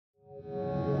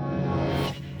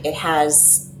It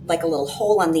has like a little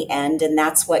hole on the end, and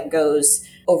that's what goes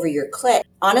over your clit.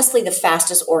 Honestly, the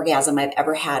fastest orgasm I've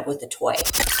ever had with a toy.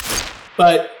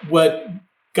 But what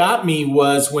got me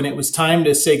was when it was time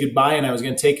to say goodbye and I was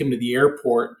going to take him to the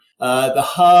airport, the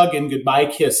hug and goodbye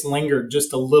kiss lingered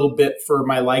just a little bit for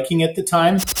my liking at the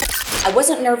time. I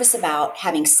wasn't nervous about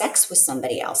having sex with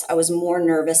somebody else. I was more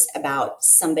nervous about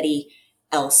somebody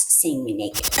else seeing me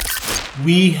naked.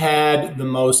 We had the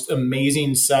most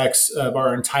amazing sex of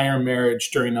our entire marriage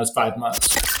during those 5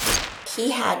 months.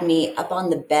 He had me up on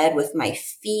the bed with my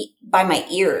feet by my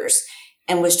ears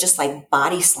and was just like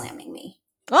body slamming me.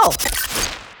 Oh.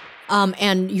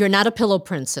 And you're not a pillow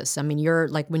princess. I mean, you're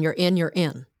like, when you're in, you're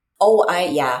in. Oh,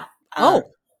 yeah. Yeah,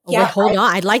 well, hold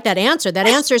on. I like that answer. That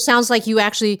I answer sounds like you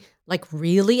actually like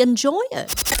really enjoy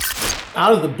it.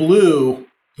 Out of the blue,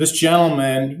 this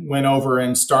gentleman went over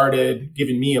and started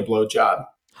giving me a blowjob.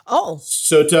 Oh.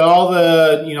 So to all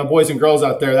the, boys and girls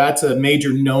out there, that's a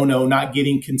major no-no, not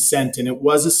getting consent. And it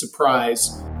was a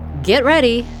surprise. Get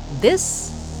ready.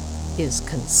 This is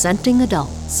Consenting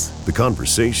Adults. The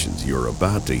conversations you're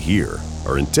about to hear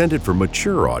are intended for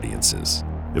mature audiences.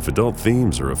 If adult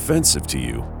themes are offensive to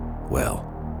you, well,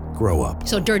 grow up.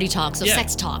 So dirty talk,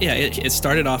 sex talk. Yeah, it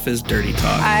started off as dirty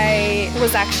talk. I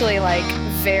was actually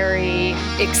very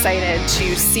excited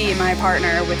to see my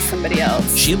partner with somebody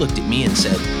else. She looked at me and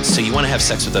said, "So you want to have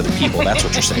sex with other people? That's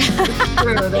what you're saying."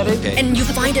 Okay. And you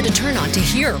find it a turn on to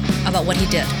hear about what he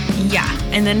did. Yeah,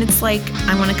 and then it's like,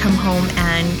 I want to come home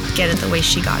and get it the way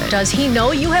she got it. Does he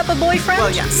know you have a boyfriend? Well,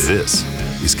 yes. This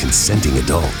is Consenting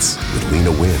Adults with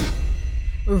Lena Wynn.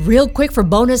 Real quick, for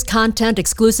bonus content,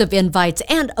 exclusive invites,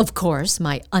 and of course,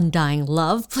 my undying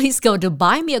love, please go to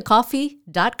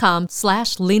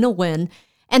buymeacoffee.com/Lena Wynn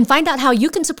and find out how you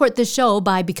can support this show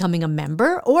by becoming a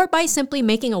member or by simply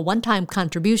making a one-time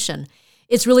contribution.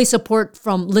 It's really support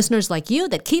from listeners like you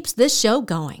that keeps this show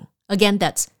going. Again,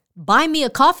 that's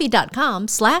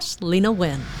buymeacoffee.com/Lena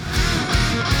Wynn.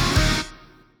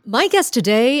 My guests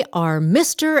today are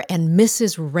Mr. and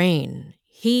Mrs. Rain.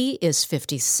 He is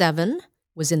 57,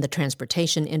 was in the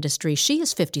transportation industry. She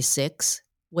is 56,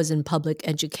 was in public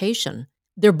education.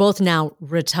 They're both now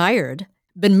retired,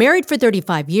 been married for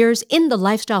 35 years, in the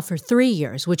lifestyle for 3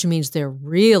 years, which means they're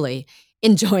really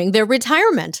enjoying their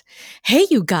retirement. Hey,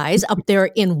 you guys up there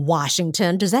in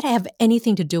Washington, does that have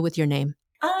anything to do with your name?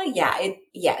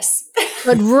 Yes.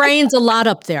 But rains a lot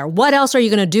up there. What else are you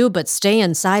going to do but stay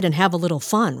inside and have a little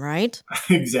fun, right?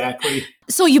 Exactly.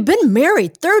 So you've been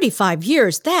married 35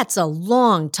 years. That's a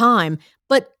long time,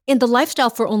 but in the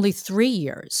lifestyle for only 3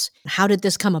 years. How did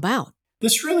this come about?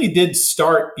 This really did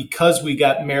start because we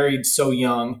got married so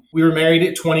young. We were married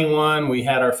at 21. We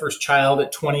had our first child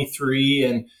at 23.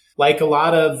 And like a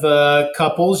lot of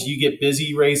couples, you get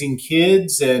busy raising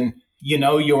kids and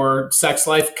your sex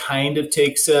life kind of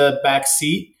takes a back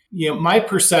seat. My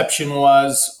perception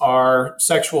was our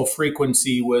sexual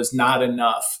frequency was not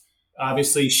enough.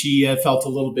 Obviously, she felt a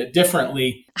little bit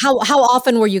differently. How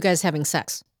often were you guys having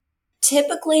sex?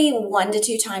 Typically 1 to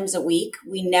 2 times a week.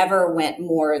 We never went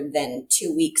more than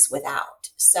 2 weeks without.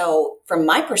 So from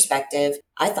my perspective,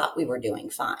 I thought we were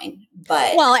doing fine.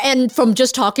 But well, and from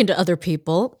just talking to other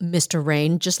people, Mr.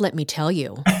 Rain, just let me tell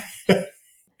you,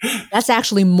 that's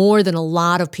actually more than a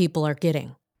lot of people are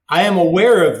getting. I am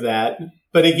aware of that.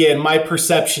 But again, my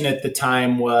perception at the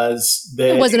time was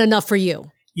that it wasn't enough for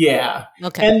you. Yeah.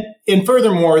 Okay. And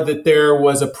furthermore, that there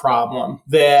was a problem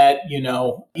that,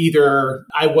 either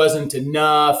I wasn't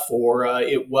enough or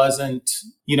it wasn't,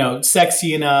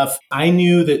 sexy enough. I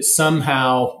knew that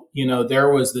somehow, there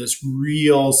was this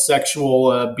real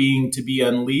sexual being to be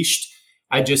unleashed.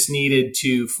 I just needed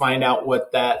to find out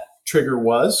what that trigger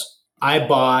was. I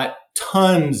bought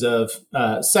tons of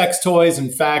sex toys.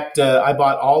 In fact, I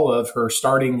bought all of her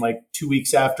starting 2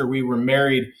 weeks after we were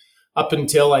married, up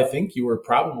until I think you were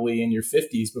probably in your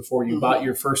 50s before you bought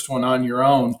your first one on your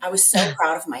own. I was so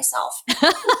proud of myself.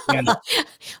 Yeah.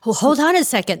 Well, hold on a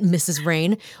second, Mrs.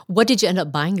 Rain. What did you end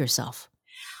up buying yourself?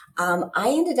 I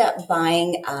ended up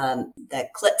buying the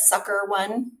clit sucker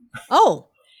one. Oh.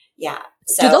 Yeah.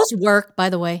 So do those work, by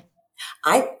the way?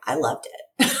 I loved it.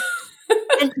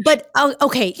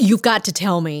 Okay, you've got to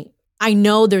tell me. I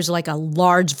know there's a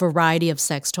large variety of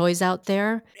sex toys out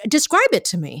there. Describe it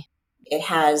to me. It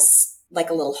has a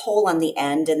little hole on the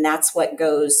end, and that's what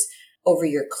goes over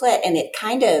your clit. And it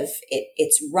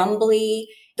it's rumbly.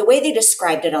 The way they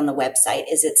described it on the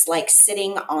website is it's like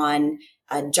sitting on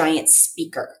a giant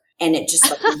speaker, and it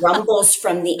just rumbles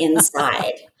from the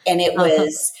inside. And it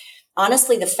was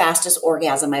honestly the fastest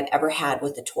orgasm I've ever had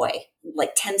with a toy,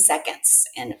 10 seconds.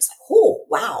 And it was oh,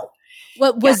 wow.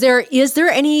 What is there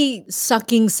any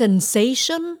sucking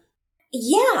sensation?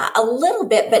 Yeah, a little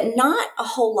bit, but not a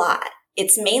whole lot.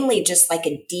 It's mainly just like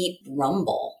a deep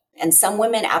rumble. And some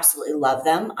women absolutely love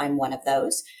them. I'm one of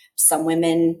those. Some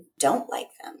women don't like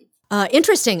them.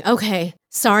 Interesting. Okay.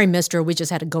 Sorry, mister. We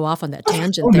just had to go off on that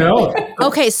tangent Oh, there. no.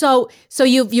 Okay. So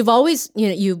you've always,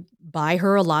 you buy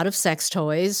her a lot of sex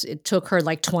toys. It took her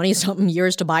like 20 something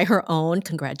years to buy her own.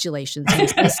 Congratulations.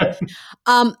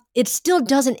 It still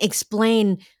doesn't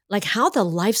explain like how the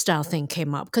lifestyle thing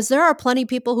came up. Because there are plenty of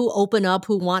people who open up,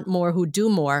 who want more, who do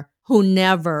more, who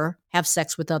never have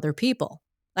sex with other people.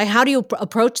 Like, how do you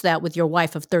approach that with your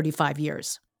wife of 35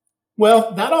 years?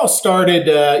 Well, that all started,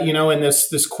 in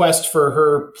this quest for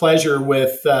her pleasure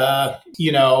with,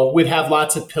 we'd have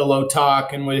lots of pillow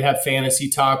talk and we'd have fantasy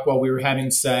talk while we were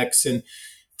having sex. And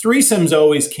threesomes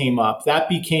always came up. That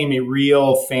became a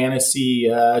real fantasy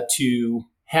to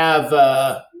have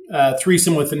a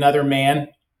threesome with another man,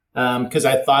 because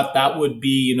I thought that would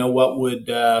be, what would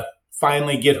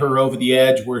finally get her over the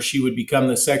edge where she would become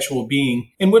the sexual being,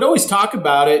 and would always talk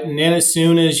about it. And then as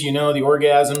soon as, the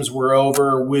orgasms were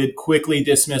over, would quickly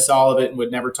dismiss all of it and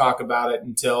would never talk about it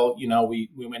until, we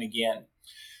went again.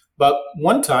 But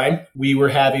one time we were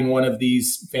having one of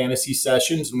these fantasy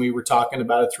sessions and we were talking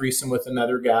about a threesome with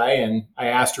another guy. And I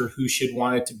asked her who she'd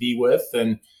want it to be with.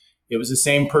 And it was the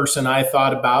same person I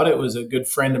thought about. It was a good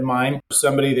friend of mine,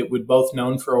 somebody that we'd both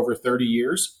known for over 30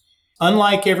 years.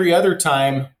 Unlike every other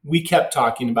time, we kept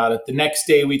talking about it. The next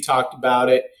day we talked about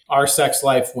it. Our sex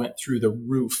life went through the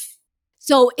roof.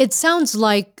 So it sounds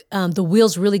like the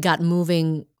wheels really got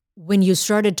moving when you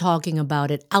started talking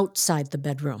about it outside the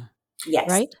bedroom. Yes.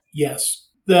 Right? Yes.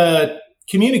 The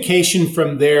communication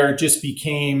from there just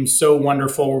became so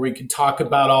wonderful where we could talk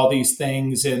about all these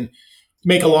things. And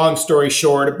make a long story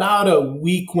short, about a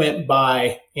week went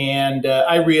by and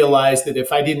I realized that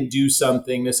if I didn't do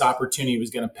something, this opportunity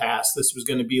was going to pass. This was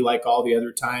going to be like all the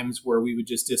other times where we would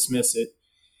just dismiss it.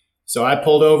 So I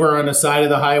pulled over on the side of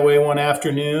the highway one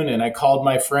afternoon and I called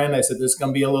my friend. I said, this is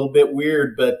going to be a little bit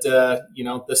weird, but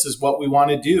this is what we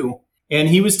want to do. And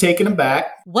he was taken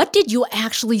aback. What did you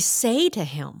actually say to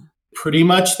him? Pretty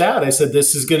much that. I said,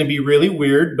 this is going to be really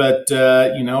weird, but,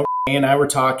 Ray and I were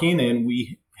talking and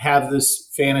we have this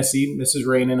fantasy, Mrs.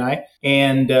 Rain and I,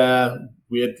 and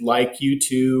we'd like you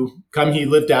to come. He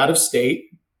lived out of state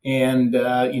and,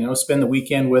 spend the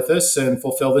weekend with us and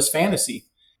fulfill this fantasy.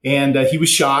 And he was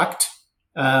shocked,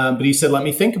 but he said, let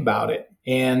me think about it.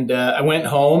 And I went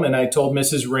home and I told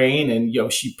Mrs. Rain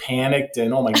and, she panicked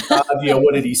and, oh my God,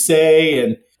 what did he say?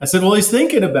 And I said, well, he's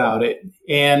thinking about it.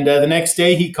 And the next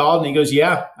day he called and he goes,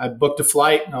 yeah, I booked a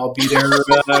flight and I'll be there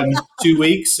in 2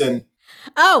 weeks. And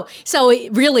oh, so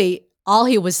really all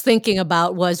he was thinking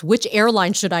about was which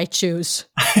airline should I choose?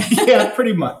 Yeah,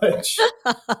 pretty much.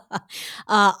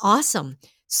 Awesome.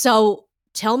 So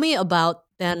tell me about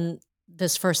then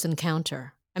this first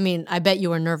encounter. I mean, I bet you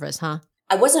were nervous, huh?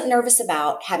 I wasn't nervous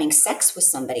about having sex with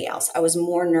somebody else. I was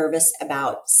more nervous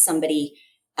about somebody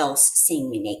else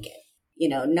seeing me naked.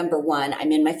 Number one,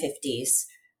 I'm in my 50s.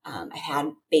 I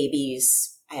had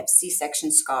babies. I have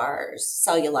C-section scars,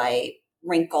 cellulite,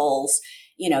 wrinkles.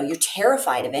 You're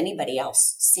terrified of anybody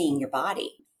else seeing your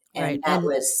body. And right. That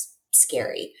was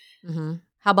scary. Mm-hmm.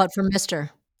 How about for Mr.?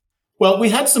 Well, we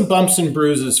had some bumps and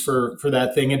bruises for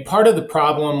that thing. And part of the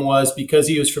problem was because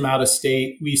he was from out of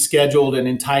state, we scheduled an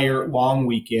entire long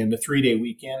weekend, a 3-day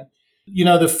weekend.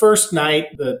 The first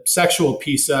night, the sexual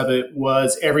piece of it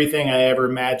was everything I ever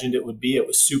imagined it would be. It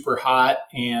was super hot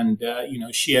and,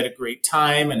 she had a great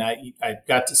time and I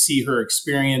got to see her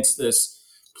experience this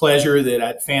pleasure that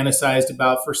I'd fantasized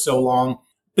about for so long.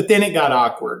 But then it got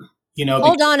awkward,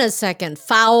 Hold on a second.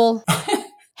 Foul.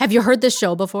 Have you heard this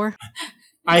show before?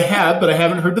 I have, but I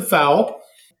haven't heard the foul.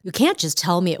 You can't just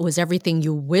tell me it was everything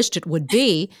you wished it would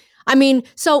be. I mean,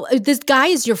 so this guy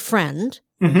is your friend,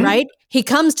 mm-hmm. right? He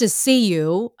comes to see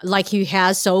you like he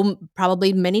has so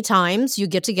probably many times. You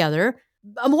get together.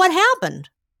 What happened?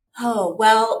 Oh,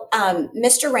 well,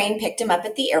 Mr. Rain picked him up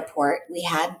at the airport. We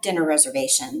had dinner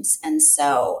reservations. And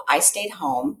so I stayed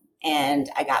home and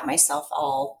I got myself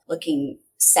all looking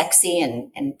sexy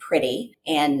and pretty.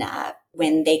 And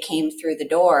when they came through the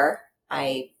door,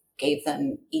 I gave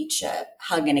them each a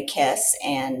hug and a kiss.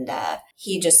 And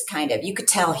he just you could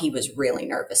tell he was really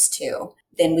nervous too.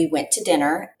 Then we went to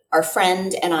dinner. Our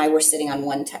friend and I were sitting on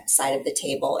one side of the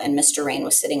table and Mr. Rain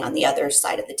was sitting on the other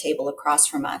side of the table across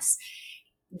from us.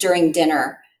 During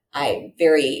dinner, I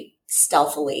very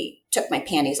stealthily took my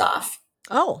panties off.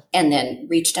 Oh. And then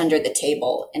reached under the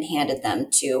table and handed them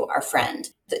to our friend.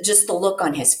 Just the look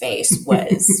on his face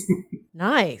was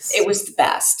nice. It was the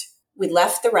best. We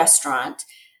left the restaurant,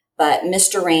 but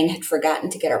Mr. Rain had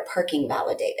forgotten to get our parking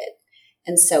validated.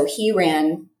 And so he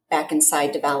ran back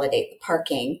inside to validate the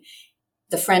parking.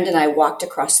 The friend and I walked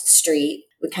across the street.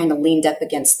 We kind of leaned up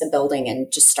against the building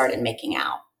and just started making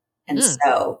out. And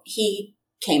so he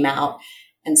came out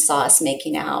and saw us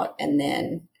making out. And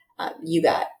then you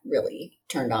got really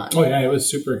turned on. Oh, yeah. It was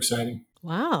super exciting.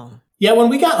 Wow. Yeah. When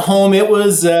we got home, it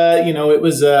was, it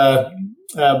was a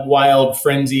wild,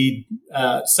 frenzied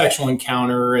sexual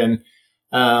encounter. And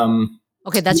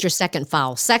okay, that's your second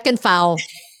foul. Second foul.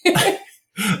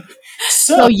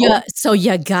 So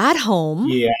you got home.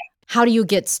 Yeah. How do you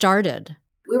get started?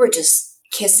 We were just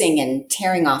kissing and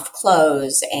tearing off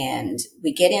clothes, and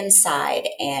we get inside,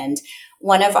 and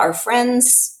one of our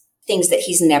friends' things that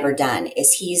he's never done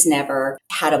is he's never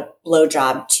had a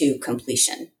blowjob to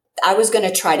completion. I was going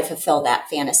to try to fulfill that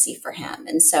fantasy for him.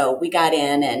 And so we got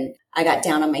in and I got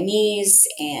down on my knees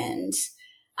and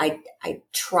I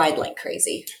tried like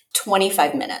crazy.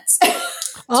 25 minutes.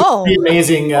 Oh,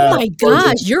 amazing. Oh my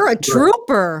gosh, you're a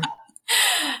trooper.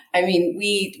 I mean,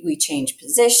 we changed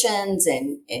positions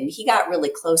and he got really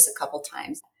close a couple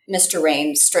times. Mr.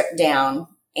 Rain stripped down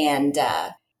and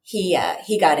he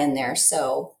got in there.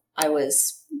 So I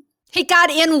was. He got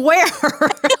in where?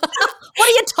 What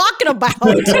are you talking about?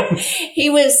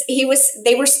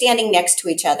 They were standing next to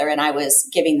each other and I was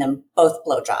giving them both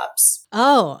blowjobs.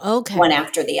 Oh, okay. One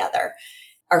after the other.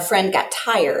 Our friend got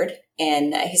tired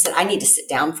and he said, I need to sit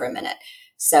down for a minute.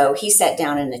 So he sat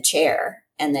down in a chair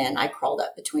and then I crawled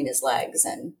up between his legs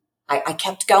and I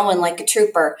kept going like a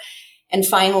trooper. And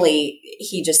finally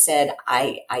he just said,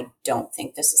 I don't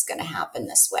think this is going to happen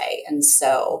this way. And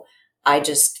so I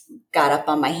just got up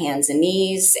on my hands and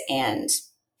knees and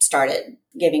started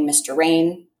giving Mr.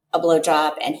 Rain a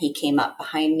blowjob, and he came up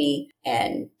behind me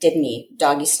and did me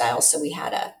doggy style. So we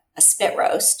had a spit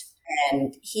roast,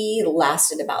 and he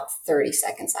lasted about 30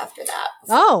 seconds after that.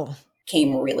 Oh.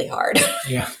 Came really hard.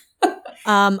 Yeah.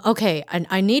 Okay,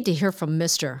 I need to hear from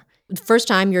Mr. First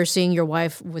time you're seeing your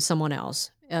wife with someone else.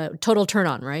 Total turn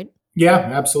on, right? Yeah,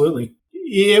 absolutely.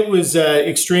 It was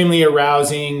extremely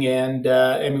arousing,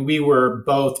 and we were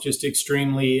both just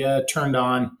extremely turned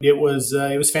on. It was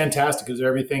fantastic. It was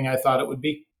everything I thought it would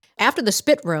be. After the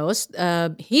spit roast,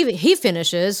 he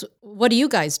finishes. What do you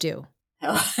guys do?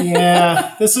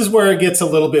 Yeah, this is where it gets a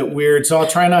little bit weird. So I'll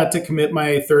try not to commit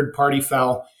my third party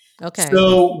foul. Okay.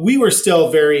 So we were still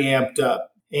very amped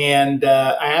up, and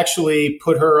I actually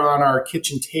put her on our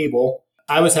kitchen table.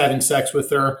 I was having sex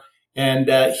with her. And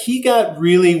he got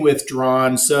really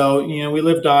withdrawn. So, we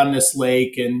lived on this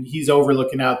lake and he's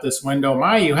overlooking out this window.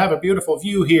 My, you have a beautiful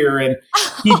view here. And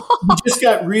he just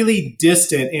got really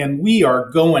distant and we are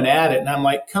going at it. And I'm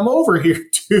like, come over here,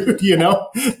 dude.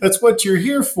 That's what you're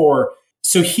here for.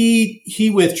 So he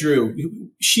withdrew.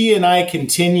 She and I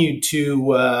continued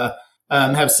to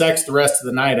have sex the rest of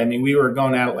the night. I mean, we were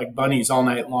going at it like bunnies all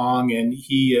night long, and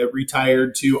he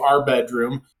retired to our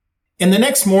bedroom. And the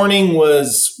next morning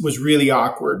was really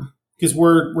awkward because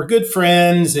we're good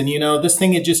friends, and this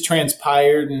thing had just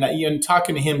transpired. And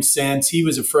talking to him since, he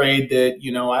was afraid that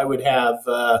I would have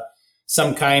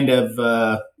some kind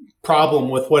of problem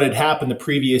with what had happened the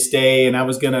previous day, and I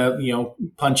was gonna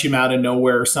punch him out of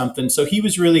nowhere or something. So he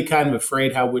was really kind of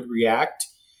afraid how we'd react.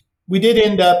 We did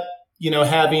end up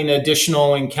having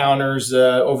additional encounters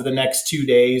over the next 2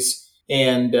 days,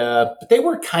 and but they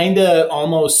were kind of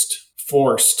almost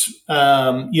forced.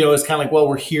 It's kind of like, well,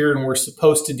 we're here and we're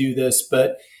supposed to do this,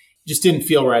 but just didn't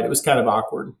feel right. It was kind of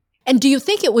awkward. And do you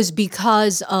think it was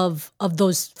because of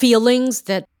those feelings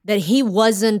that he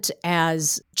wasn't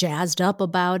as jazzed up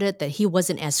about it, that he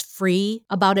wasn't as free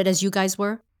about it as you guys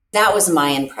were? That was my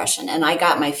impression. And I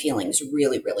got my feelings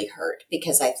really, really hurt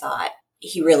because I thought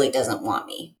he really doesn't want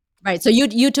me. Right. So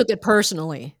you took it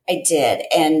personally. I did.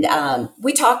 And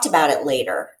we talked about it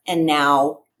later. And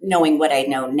now, knowing what I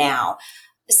know now,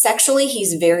 sexually,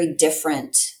 he's very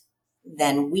different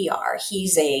than we are.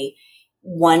 He's a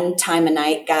one time a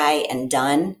night guy and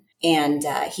done. And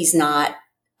he's not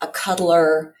a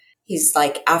cuddler. He's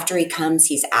like, after he comes,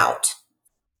 he's out.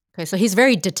 Okay. So he's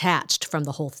very detached from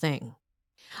the whole thing.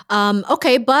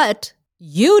 Okay. But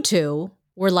you two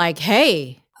were like,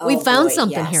 hey, we found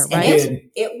something here, right?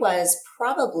 It was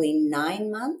probably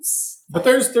 9 months. But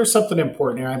there's something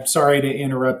important here. I'm sorry to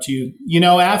interrupt you.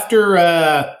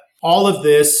 After all of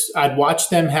this, I'd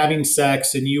watched them having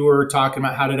sex, and you were talking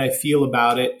about how did I feel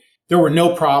about it. There were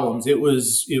no problems. It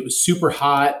was super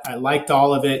hot. I liked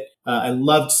all of it. I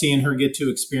loved seeing her get to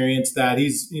experience that.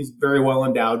 He's very well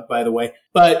endowed, by the way.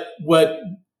 But what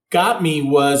got me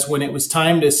was when it was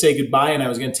time to say goodbye and I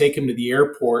was going to take him to the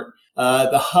airport,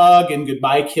 The hug and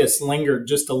goodbye kiss lingered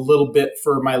just a little bit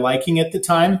for my liking at the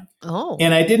time. Oh.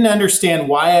 And I didn't understand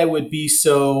why I would be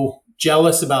so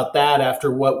jealous about that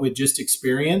after what we'd just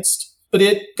experienced. But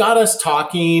it got us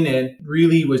talking and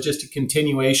really was just a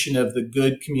continuation of the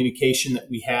good communication that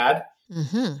we had.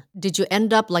 Mm-hmm. Did you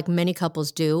end up, like many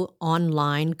couples do,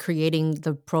 online creating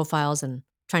the profiles and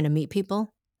trying to meet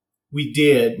people? We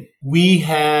did. We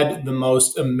had the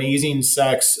most amazing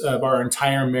sex of our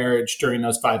entire marriage during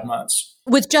those 5 months.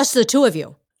 With just the two of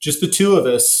you? Just the two of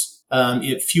us.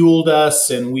 It fueled us,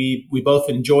 and we both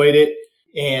enjoyed it.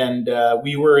 And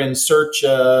we were in search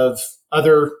of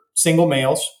other single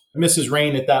males. Mrs.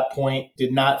 Rain at that point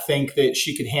did not think that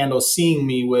she could handle seeing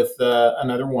me with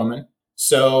another woman.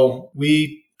 So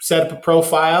we set up a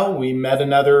profile. We met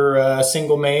another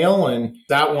single male, and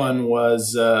that one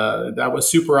was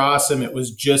super awesome. It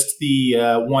was just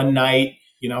the one night,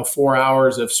 4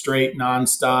 hours of straight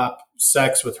nonstop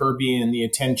sex with her being in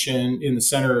the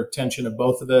center of attention of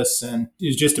both of us, and it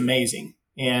was just amazing.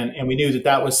 And we knew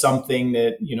that was something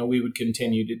that we would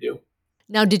continue to do.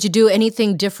 Now, did you do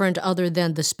anything different other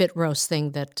than the spit roast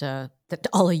thing that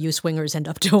all of you swingers end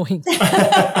up doing?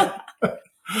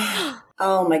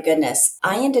 Oh my goodness.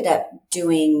 I ended up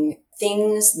doing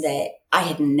things that I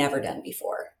had never done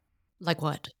before. Like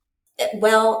what?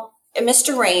 Well,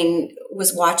 Mr. Rain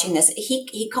was watching this.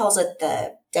 He calls it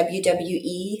the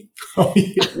WWE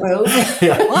move.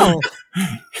 Yeah. Whoa.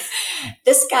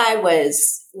 This guy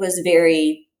was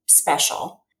very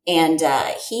special. And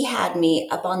he had me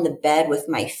up on the bed with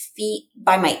my feet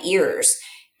by my ears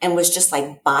and was just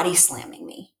like body slamming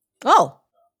me. Oh.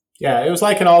 Yeah, it was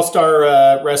like an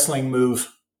all-star wrestling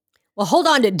move. Well, hold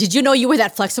on. Did you know you were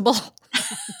that flexible?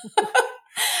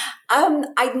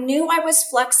 I knew I was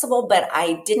flexible, but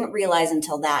I didn't realize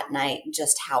until that night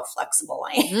just how flexible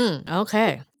I am.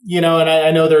 Okay. And I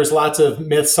know there's lots of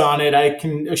myths on it. I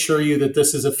can assure you that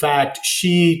this is a fact.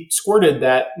 She squirted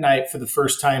that night for the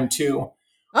first time too.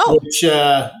 Oh. Which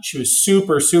she was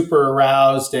super, super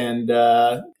aroused, and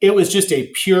it was just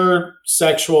a pure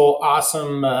sexual,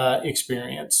 awesome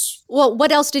experience. Well,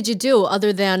 what else did you do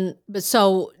other than,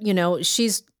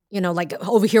 she's, like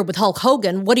over here with Hulk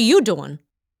Hogan. What are you doing?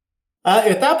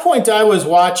 At that point, I was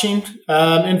watching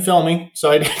and filming,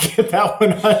 so I didn't get that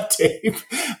one on tape.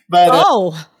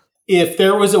 But if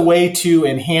there was a way to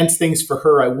enhance things for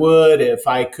her, I would. If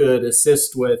I could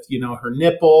assist with, her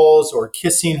nipples or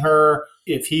kissing her.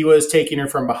 If he was taking her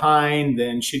from behind,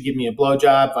 then she'd give me a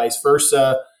blowjob, vice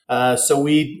versa. So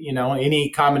we, any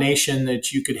combination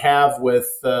that you could have with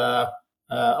a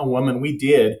woman, we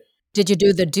did. Did you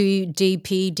do the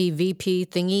DP, DVP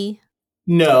thingy?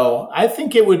 No, I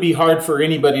think it would be hard for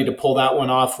anybody to pull that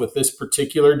one off with this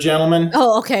particular gentleman.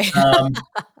 Oh, okay.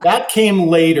 That came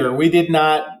later. We did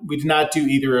not do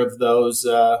either of those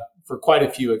for quite a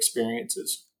few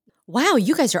experiences. Wow,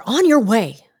 you guys are on your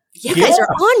way. You Yeah. guys are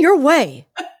on your way.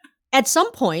 At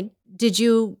some point, did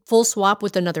you full swap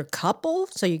with another couple?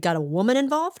 So you got a woman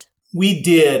involved? We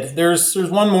did. There's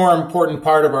one more important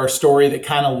part of our story that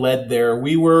kind of led there.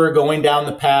 We were going down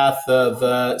the path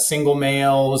of single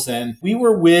males, and we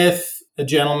were with a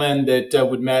gentleman that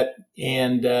we'd met,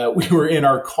 and we were in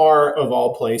our car of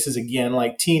all places, again,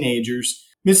 like teenagers.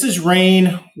 Mrs.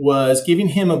 Rain was giving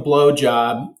him a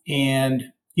blowjob,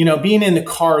 and being in the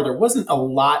car, there wasn't a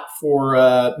lot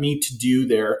for me to do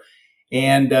there.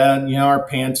 And, our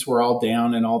pants were all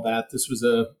down and all that. This was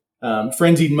a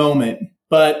frenzied moment.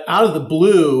 But out of the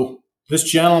blue, this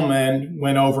gentleman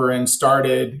went over and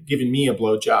started giving me a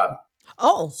blowjob.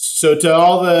 Oh. So to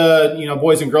all the,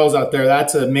 boys and girls out there,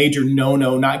 that's a major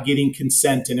no-no, not getting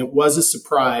consent. And it was a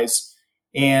surprise.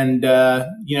 And,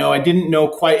 I didn't know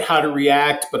quite how to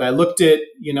react, but I looked at,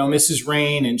 Mrs.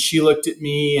 Rain, and she looked at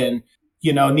me, and,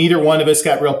 neither one of us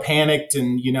got real panicked.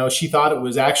 And, she thought it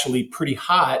was actually pretty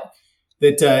hot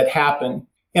that it happened.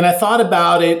 And I thought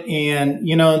about it, and,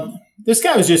 this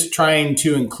guy was just trying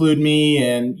to include me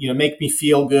and, make me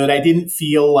feel good. I didn't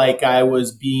feel like I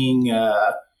was being,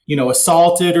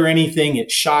 assaulted or anything.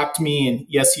 It shocked me. And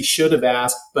yes, he should have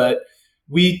asked, but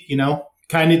we,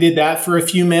 kind of did that for a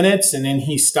few minutes, and then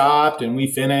he stopped and we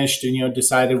finished and,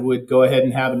 decided we'd go ahead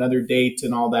and have another date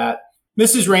and all that.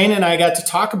 Mrs. Rain and I got to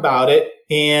talk about it,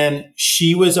 and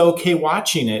she was okay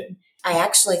watching it. I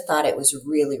actually thought it was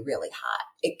really, really hot.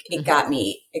 It got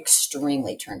me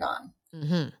extremely turned on.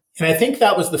 Mm-hmm. And I think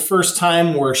that was the first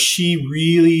time where she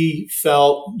really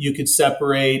felt you could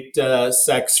separate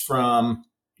sex from,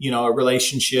 a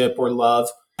relationship or love.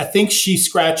 I think she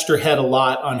scratched her head a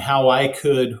lot on how I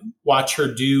could watch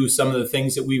her do some of the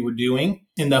things that we were doing.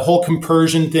 And the whole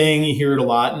compersion thing, you hear it a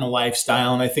lot in the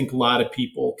lifestyle. And I think a lot of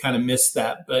people kind of miss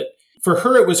that. But for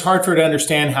her, it was hard for her to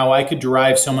understand how I could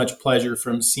derive so much pleasure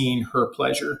from seeing her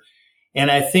pleasure. And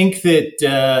I think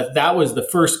that that was the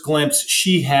first glimpse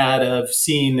she had of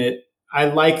seeing that I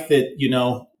like that,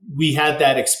 we had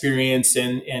that experience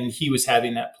and he was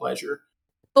having that pleasure.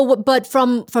 But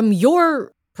from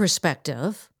your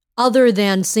perspective, other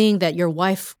than seeing that your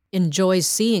wife enjoys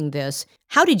seeing this,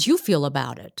 how did you feel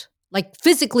about it? Like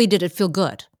physically, did it feel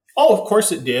good? Oh, of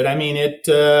course it did. I mean,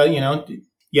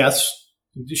 yes,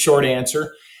 short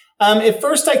answer. At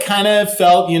first, I kind of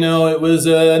felt, it was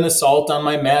an assault on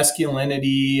my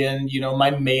masculinity and,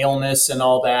 my maleness and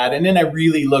all that. And then I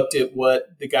really looked at what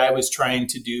the guy was trying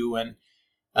to do, and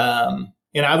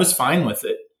I was fine with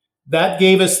it. That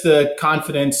gave us the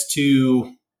confidence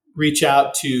to reach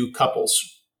out to couples.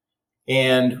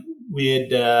 And we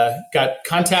had got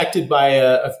contacted by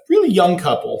a really young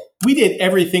couple. We did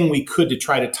everything we could to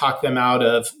try to talk them out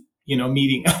of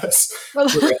meeting us. We're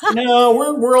like, no,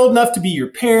 we're old enough to be your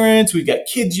parents. We've got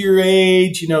kids your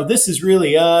age. This is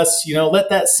really us. Let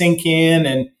that sink in.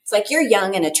 And it's like, you're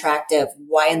young and attractive.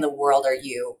 Why in the world are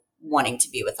you wanting to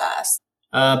be with us?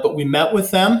 But we met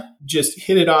with them, just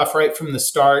hit it off right from the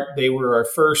start. They were our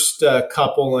first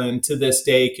couple, and to this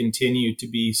day continue to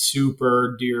be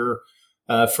super dear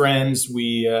friends.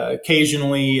 We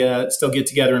occasionally still get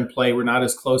together and play. We're not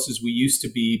as close as we used to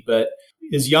be, but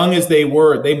as young as they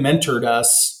were, they mentored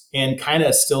us and kind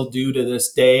of still do to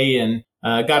this day, and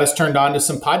got us turned on to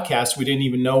some podcasts we didn't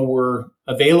even know were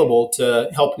available to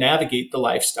help navigate the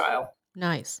lifestyle.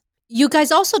 Nice. You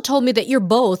guys also told me that you're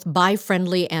both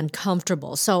bi-friendly and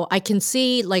comfortable. So I can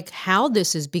see how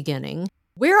this is beginning.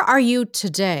 Where are you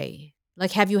today?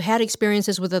 Have you had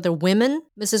experiences with other women,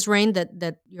 Mrs. Rain,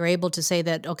 that you're able to say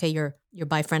that, okay, you're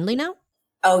bi-friendly now?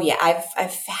 Oh yeah,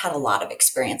 I've had a lot of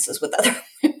experiences with other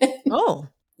women. Oh.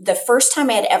 The first time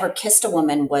I had ever kissed a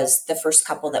woman was the first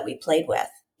couple that we played with.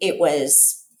 It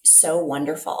was so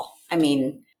wonderful. I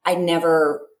mean, I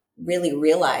never really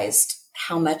realized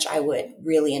how much I would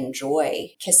really enjoy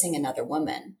kissing another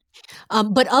woman.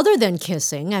 But other than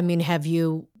kissing, I mean, have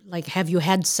you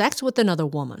had sex with another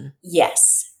woman?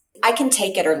 Yes. I can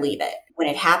take it or leave it. When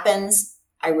it happens,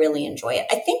 I really enjoy it.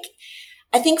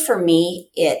 I think for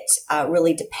me, it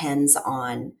really depends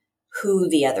on who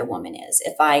the other woman is.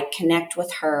 If I connect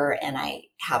with her and I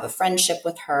have a friendship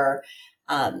with her,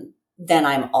 then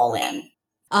I'm all in.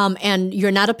 And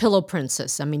you're not a pillow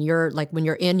princess. I mean, you're when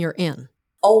you're in, you're in.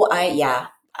 Oh, yeah.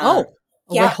 Yeah.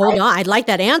 Wait, hold on. I like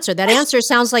that answer. That I answer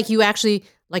sounds like you actually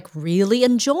really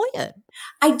enjoy it.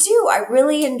 I do. I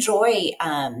really enjoy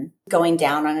going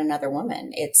down on another woman.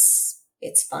 It's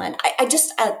fun. I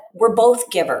just we're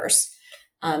both givers.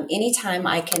 Anytime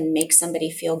I can make somebody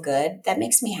feel good, that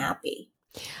makes me happy.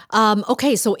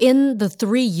 Okay, so in the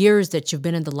 3 years that you've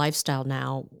been in the lifestyle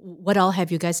now, what all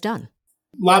have you guys done?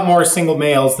 A lot more single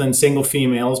males than single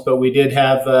females, but we did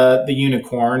have the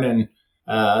unicorn, and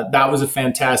that was a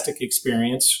fantastic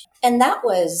experience. And that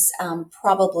was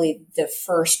probably the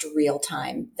first real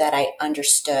time that I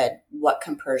understood what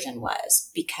compersion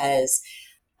was, because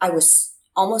I was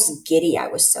almost giddy. I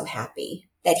was so happy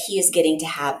that he is getting to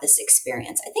have this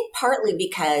experience. I think partly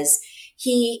because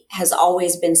he has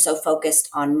always been so focused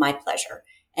on my pleasure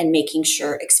and making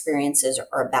sure experiences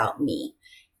are about me.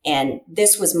 And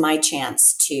this was my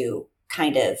chance to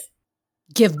kind of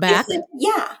give back.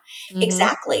 Yeah,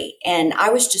 exactly. And I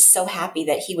was just so happy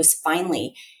that he was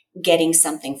finally getting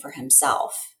something for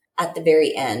himself. At the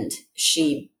very end,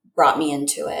 she brought me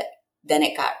into it. Then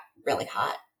it got really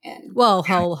hot. And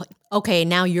okay,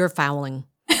 now you're fouling.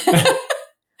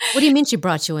 What do you mean she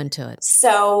brought you into it?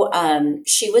 So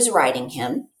she was riding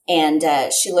him, and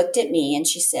she looked at me and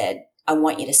she said, "I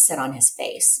want you to sit on his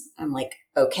face." I'm like,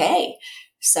 okay.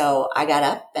 So I got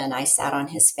up and I sat on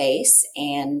his face,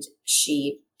 and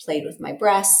she played with my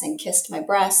breasts and kissed my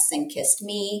breasts and kissed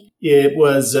me. It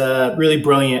was really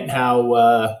brilliant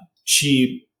how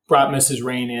she brought Mrs.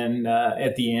 Rain in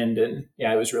at the end. And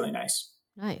yeah, it was really nice.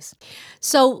 Nice.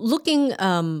 So looking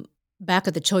back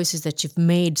at the choices that you've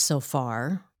made so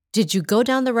far, did you go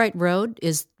down the right road?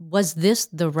 Was this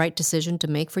the right decision to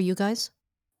make for you guys?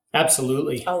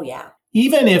 Absolutely. Oh, yeah.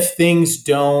 Even if things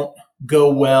don't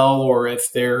go well, or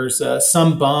if there's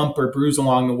some bump or bruise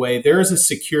along the way, there is a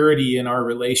security in our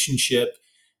relationship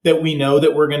that we know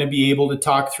that we're going to be able to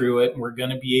talk through it, and we're going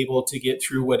to be able to get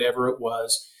through whatever it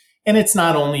was. And it's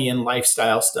not only in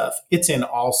lifestyle stuff, it's in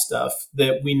all stuff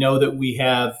that we know that we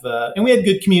have, and we had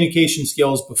good communication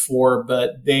skills before,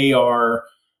 but they are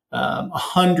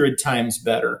 100 times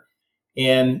better.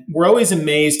 And we're always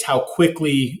amazed how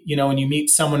quickly, when you meet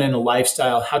someone in a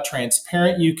lifestyle, how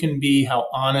transparent you can be, how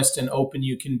honest and open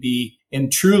you can be.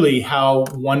 and truly how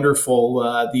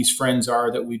wonderful these friends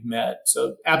are that we've met.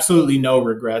 So absolutely no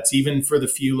regrets. Even for the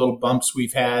few little bumps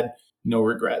we've had, no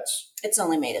regrets. It's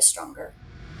only made us stronger.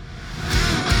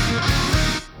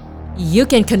 You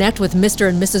can connect with Mr.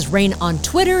 and Mrs. Rain on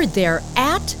Twitter. They're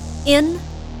at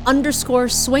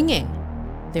 @in_swinging.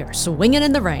 They're swinging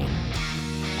in the rain.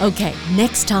 Okay,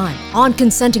 next time on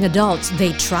Consenting Adults,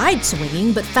 they tried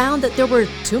swinging but found that there were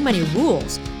too many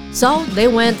rules. So they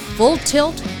went full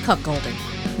tilt cuckolding.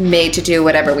 Made to do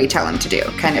whatever we tell them to do,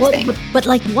 kind of thing. But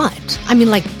like what? I mean,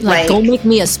 like go make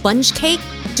me a sponge cake,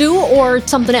 or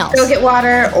something else. Go get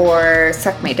water, or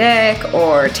suck my dick,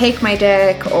 or take my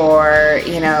dick, or,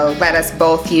 let us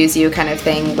both use you kind of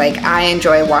thing. Like, I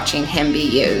enjoy watching him be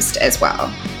used as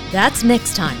well. That's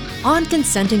next time on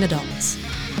Consenting Adults.